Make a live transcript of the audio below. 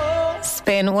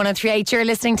Spin 1038. You're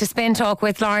listening to Spin Talk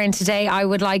with Lauren. Today I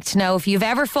would like to know if you've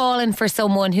ever fallen for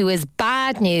someone who is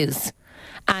bad news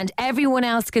and everyone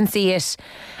else can see it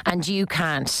and you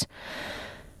can't.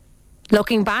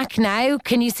 Looking back now,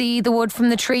 can you see the wood from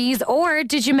the trees, or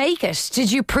did you make it? Did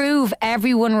you prove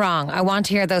everyone wrong? I want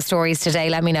to hear those stories today.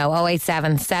 Let me know.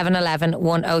 087 711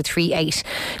 1038.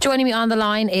 Joining me on the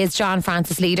line is John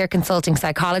Francis Leader, consulting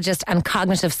psychologist and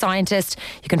cognitive scientist.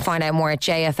 You can find out more at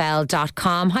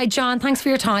jfl.com. Hi John, thanks for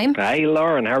your time. Hi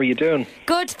Lauren, how are you doing?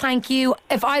 Good, thank you.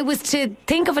 If I was to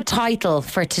think of a title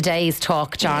for today's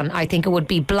talk, John, I think it would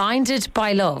be Blinded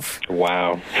by Love.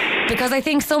 Wow. Because I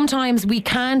think sometimes we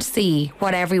can't see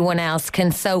what everyone else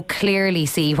can so clearly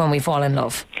see when we fall in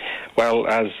love. Well,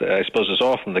 as I suppose is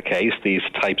often the case, these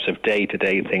types of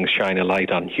day-to-day things shine a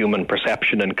light on human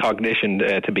perception and cognition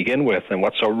to begin with. And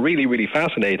what's so really, really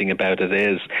fascinating about it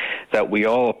is that we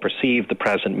all perceive the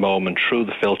present moment through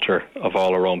the filter of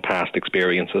all our own past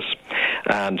experiences.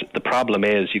 And the problem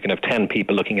is you can have 10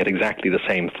 people looking at exactly the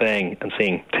same thing and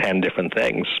seeing 10 different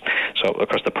things. So, of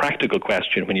course, the practical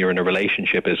question when you're in a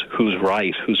relationship is who's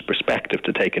right, whose perspective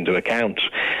to take into account.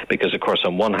 Because, of course,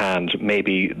 on one hand,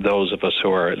 maybe those of us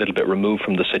who are a little bit removed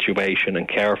from the situation and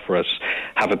care for us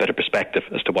have a better perspective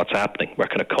as to what's happening. We're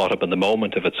kind of caught up in the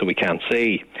moment of it, so we can't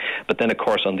see. But then, of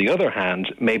course, on the other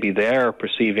hand, maybe they're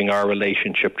perceiving our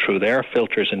relationship through their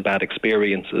filters and bad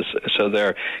experiences, so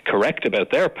they're correct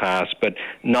about their past, but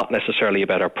not necessarily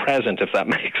about our present, if that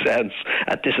makes sense.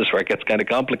 And this is where it gets kind of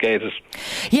complicated.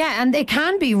 Yeah, and it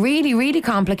can be really, really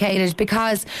complicated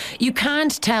because you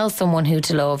can't tell someone who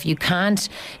to love. You can't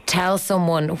tell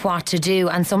someone what to do.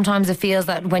 And sometimes it feels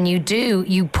that when you do,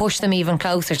 you push them even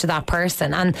closer to that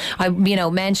person. And I,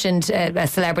 mentioned a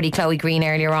celebrity, Chloe Green,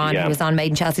 earlier on, who was on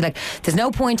Made in Chelsea. Like, there's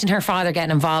no point in her father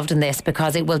getting involved in this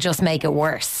because it will just make it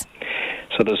worse.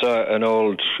 So there's an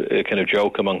old kind of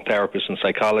joke among therapists and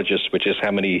psychologists, which is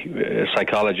how many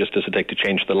psychologists does it take to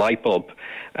change the light bulb?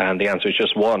 And the answer is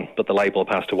just one, but the light bulb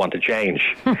has to want to change.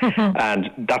 And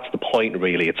that's the point,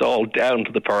 really. It's all down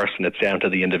to the person. It's down to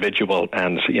the individual.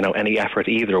 And, any effort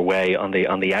either way on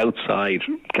the outside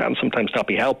can sometimes not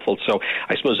be helpful. So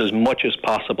I suppose as much as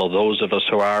possible, those of us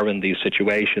who are in these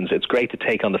situations, it's great to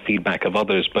take on the feedback of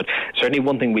others. But certainly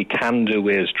one thing we can do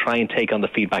is try and take on the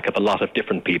feedback of a lot of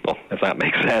different people, if that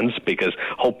makes sense, because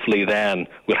hopefully then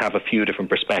we'll have a few different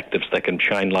perspectives that can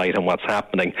shine light on what's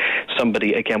happening.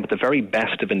 Somebody, again, with the very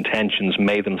best of intentions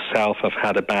may themselves have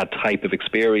had a bad type of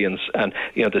experience, and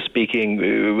they're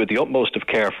speaking with the utmost of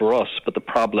care for us, but the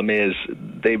problem is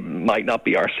they might not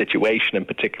be our situation in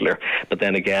particular. But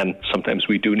then again, sometimes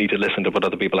we do need to listen to what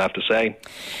other people have to say.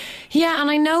 Yeah,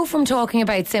 and I know from talking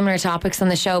about similar topics on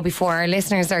the show before, our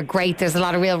listeners are great. There's a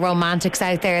lot of real romantics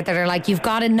out there that are like, you've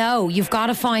got to know, you've got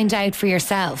to find out for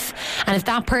yourself. And if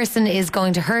that person is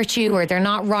going to hurt you or they're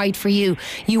not right for you,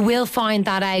 you will find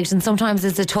that out. And sometimes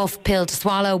it's a tough pill to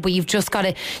swallow, but you've got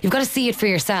to see it for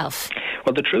yourself.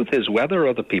 Well, the truth is, whether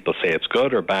other people say it's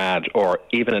good or bad, or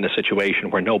even in a situation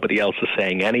where nobody else is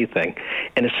saying anything,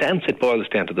 in a sense it boils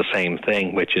down to the same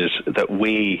thing, which is that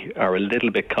we are a little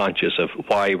bit conscious of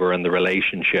why we're in the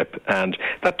relationship. And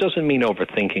that doesn't mean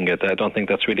overthinking it. I don't think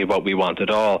that's really what we want at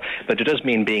all. But it does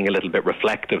mean being a little bit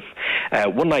reflective.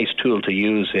 One nice tool to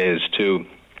use is to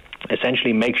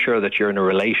essentially make sure that you're in a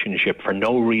relationship for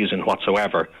no reason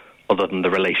whatsoever other than the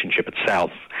relationship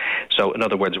itself. So, in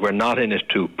other words, we're not in it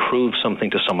to prove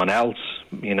something to someone else,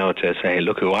 to say,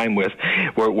 look who I'm with.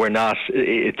 We're not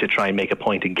to try and make a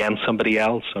point against somebody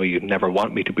else. So you'd never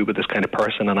want me to be with this kind of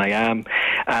person, and I am.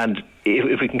 And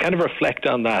if we can kind of reflect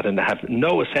on that and have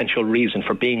no essential reason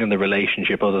for being in the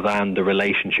relationship other than the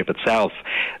relationship itself,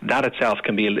 that itself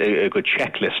can be a good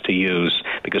checklist to use,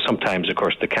 because sometimes, of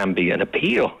course, there can be an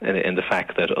appeal in the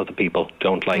fact that other people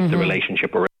don't like the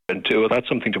relationship we're into. That's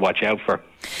something to watch out for.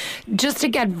 Just to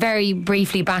get very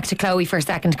briefly back to Chloe for a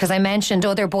second, because I mentioned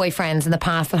other boyfriends in the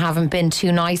past that haven't been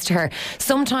too nice to her.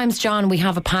 Sometimes, John, we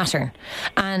have a pattern,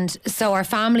 and so our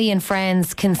family and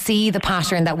friends can see the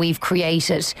pattern that we've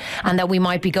created and that we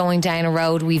might be going down a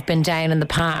road we've been down in the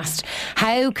past.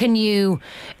 How can you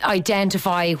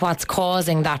identify what's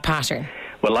causing that pattern?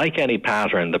 Well, like any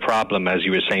pattern, the problem, as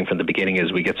you were saying from the beginning,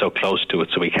 is we get so close to it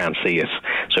so we can't see it.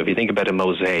 So if you think about a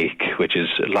mosaic, which is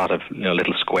a lot of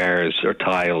little squares or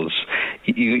tiles,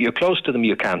 you're close to them,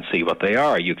 you can't see what they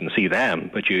are. You can see them,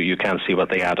 but you can't see what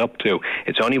they add up to.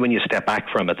 It's only when you step back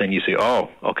from it, then you see, oh,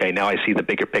 okay, now I see the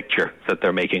bigger picture that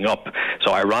they're making up.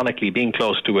 So ironically, being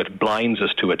close to it blinds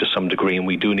us to it to some degree, and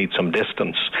we do need some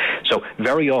distance. So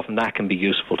very often that can be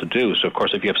useful to do. So, of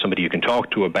course, if you have somebody you can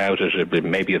talk to about it,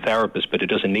 maybe a therapist, but it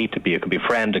doesn't need to be. It could be a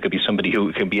friend, it could be somebody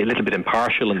who can be a little bit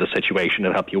impartial in the situation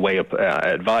and help you weigh up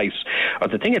advice. Or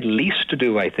the thing at least to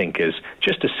do, I think, is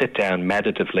just to sit down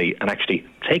meditatively and actually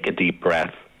take a deep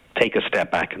breath, take a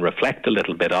step back and reflect a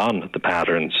little bit on the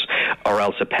patterns, or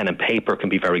else a pen and paper can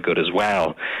be very good as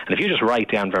well. And if you just write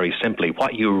down very simply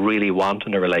what you really want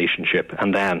in a relationship,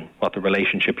 and then what the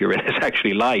relationship you're in is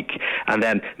actually like, and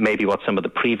then maybe what some of the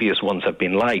previous ones have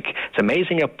been like, it's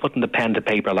amazing how putting the pen to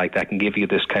paper like that can give you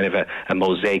this kind of a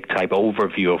mosaic type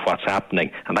overview of what's happening,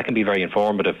 and that can be very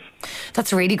informative.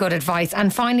 That's really good advice.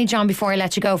 And finally, John, before I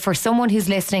let you go, for someone who's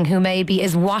listening who maybe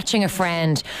is watching a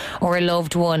friend or a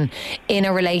loved one in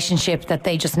a relationship that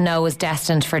they just know is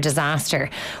destined for disaster,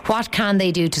 what can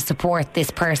they do to support this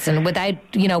person without,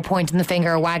 pointing the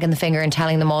finger or wagging the finger and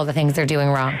telling them all the things they're doing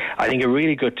wrong? I think a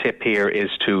really good tip here is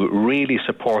to really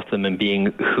support them in being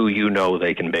who you know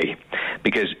they can be.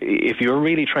 Because if you're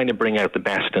really trying to bring out the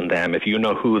best in them, if you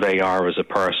know who they are as a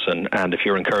person, and if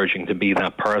you're encouraging to be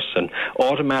that person,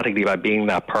 automatically by being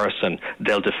that person,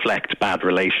 they'll deflect bad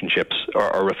relationships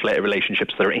or reflect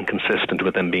relationships that are inconsistent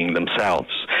with them being themselves.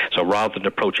 So rather than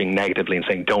approaching negatively and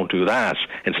saying, don't do that,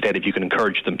 instead if you can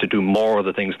encourage them to do more of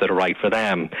the things that are right for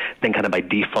them, then kind of by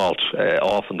default,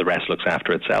 often the rest looks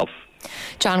after itself.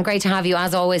 John, great to have you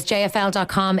as always.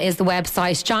 JFL.com is the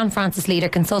website. John Francis Leader,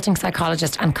 consulting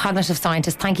psychologist and cognitive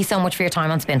scientist. Thank you so much for your time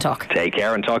on Spin Talk. Take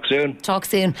care and talk soon. Talk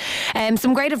soon.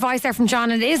 Some great advice there from John.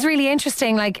 It is really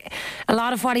interesting. Like a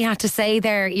lot of what he had to say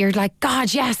there, you're like,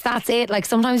 God, yes, that's it. Like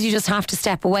sometimes you just have to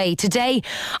step away. Today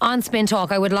on Spin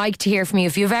Talk, I would like to hear from you.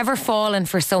 If you've ever fallen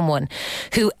for someone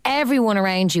who everyone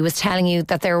around you is telling you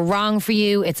that they're wrong for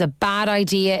you, it's a bad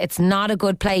idea, it's not a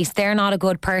good place, they're not a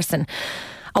good person.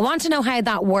 I want to know how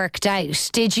that worked out.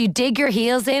 Did you dig your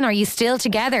heels in? Are you still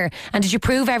together? And did you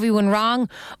prove everyone wrong?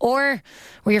 Or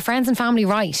were your friends and family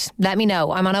right? Let me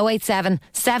know. I'm on 087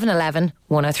 711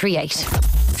 1038.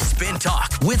 Spin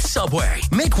Talk with Subway.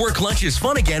 Make work lunches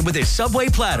fun again with a Subway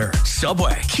platter.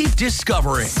 Subway. Keep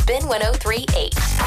discovering. Spin 1038.